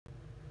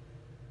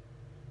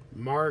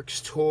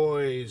Marx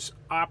Toys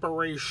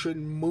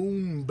Operation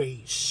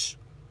Moonbase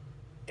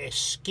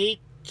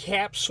Escape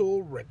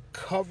Capsule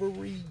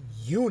Recovery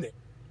Unit.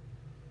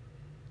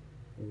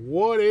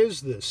 What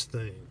is this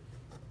thing?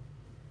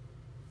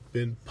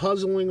 Been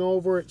puzzling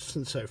over it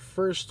since I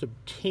first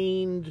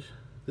obtained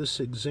this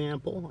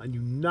example. I do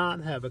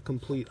not have a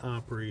complete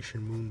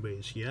Operation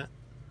Moonbase yet.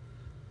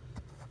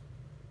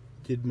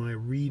 Did my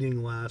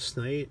reading last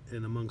night,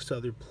 and amongst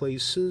other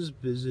places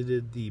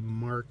visited the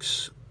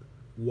Marx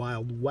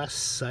Wild West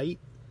site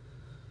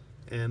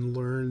and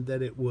learned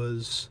that it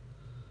was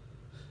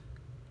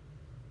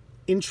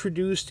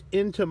introduced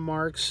into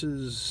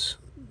Marx's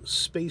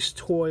space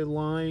toy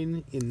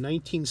line in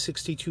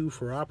 1962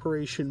 for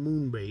Operation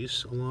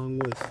Moonbase, along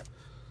with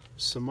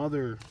some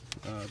other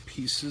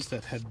pieces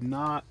that had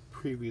not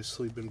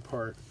previously been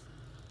part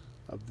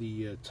of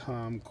the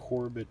Tom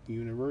Corbett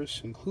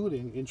universe,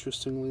 including,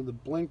 interestingly, the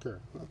blinker.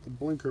 The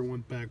blinker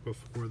went back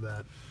before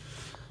that.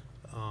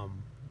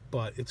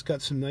 But it's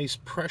got some nice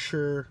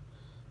pressure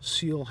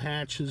seal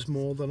hatches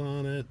molded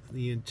on it.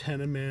 The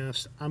antenna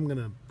mast, I'm going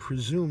to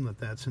presume that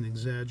that's an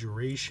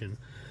exaggeration.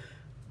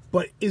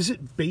 But is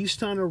it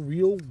based on a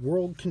real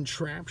world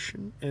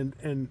contraption?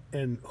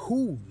 And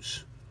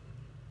whose?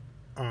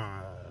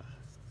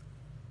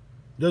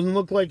 Doesn't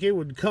look like it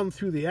would come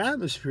through the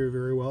atmosphere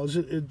very well. Was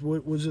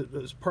it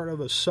as part of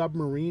a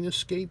submarine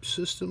escape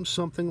system,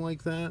 something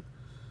like that?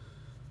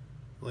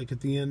 Like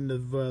at the end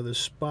of The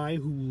Spy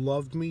Who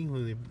Loved Me,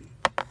 when they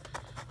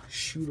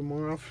shoot him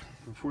off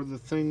before the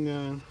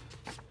thing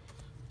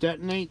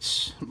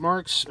detonates.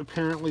 Marx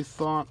apparently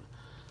thought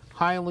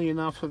highly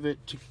enough of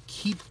it to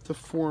keep the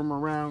form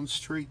around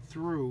straight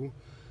through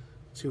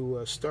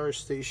to Star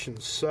Station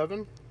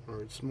 7,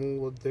 or it's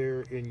molded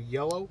there in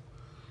yellow.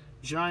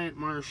 Giant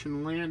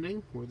Martian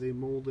Landing, where they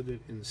molded it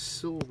in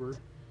silver,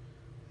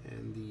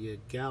 and the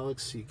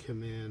Galaxy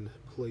Command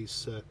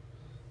playset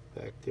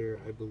back there,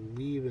 I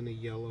believe in a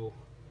yellow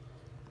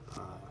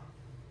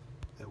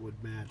that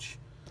would match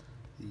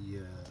the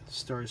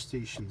Star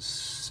Station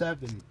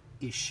 7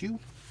 issue.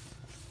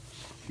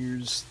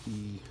 Here's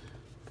the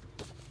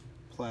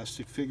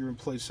plastic figure and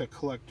playset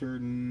collector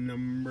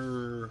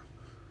number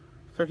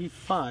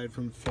 35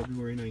 from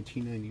February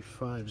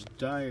 1995's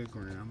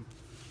diagram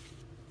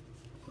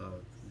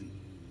of the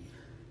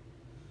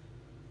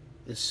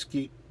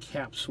Escape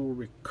Capsule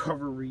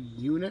Recovery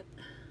Unit,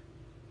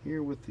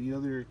 here with the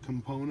other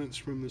components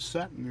from the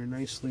set, and they're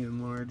nicely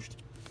enlarged.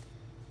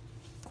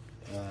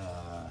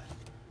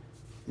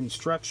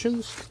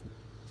 Instructions,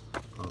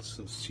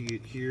 also see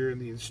it here in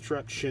the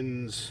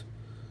instructions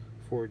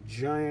for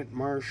Giant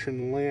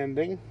Martian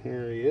Landing.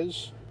 There he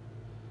is.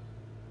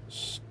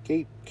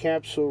 Escape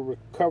Capsule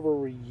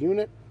Recovery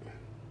Unit.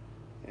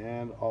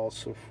 And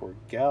also for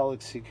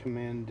Galaxy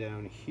Command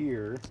down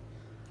here.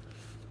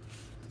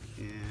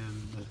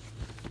 And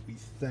we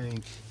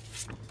thank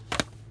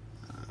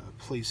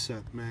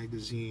Playset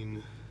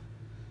Magazine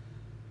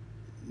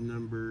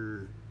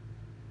number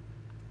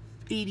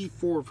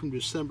 84 from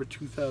December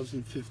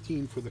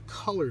 2015 for the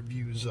color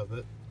views of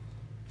it.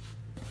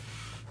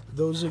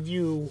 Those of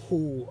you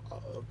who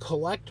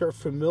collect are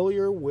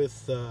familiar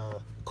with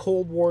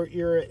Cold War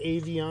era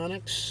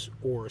avionics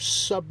or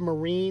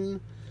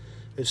submarine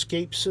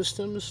escape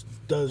systems.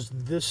 Does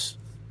this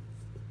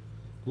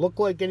look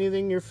like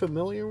anything you're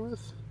familiar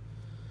with?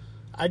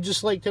 I'd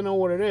just like to know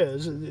what it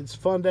is. It's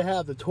fun to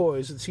have the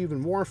toys. It's even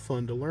more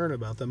fun to learn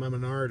about them. I'm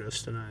an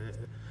artist, and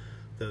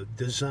the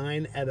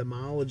design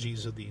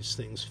etymologies of these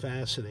things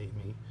fascinate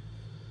me.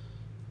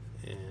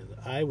 And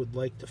I would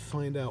like to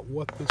find out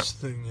what this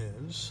thing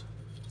is.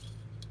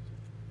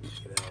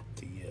 Get out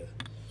the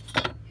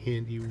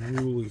handy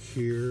ruler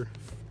here.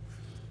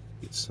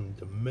 Get some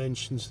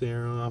dimensions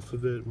there off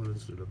of it. What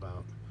is it,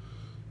 about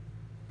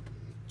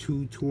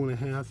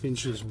 2.5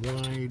 inches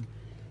wide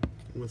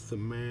with the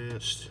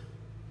mast.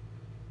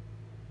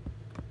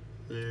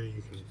 There,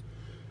 you can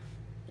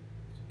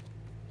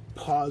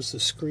pause the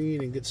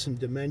screen and get some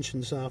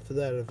dimensions off of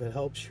that if it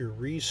helps your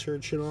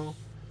research and all.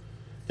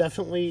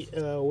 Definitely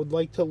would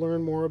like to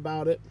learn more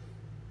about it.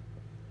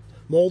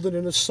 Molded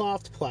in a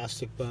soft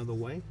plastic, by the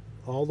way,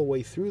 all the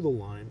way through the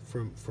line.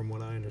 From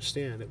what I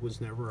understand, it was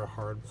never a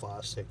hard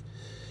plastic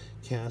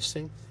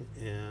casting,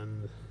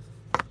 and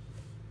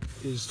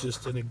is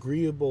just an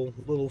agreeable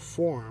little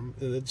form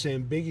that's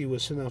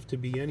ambiguous enough to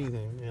be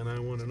anything, and I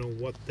want to know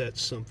what that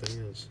something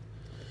is.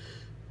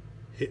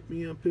 Hit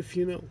me up if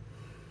you know.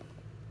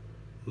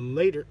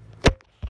 Later.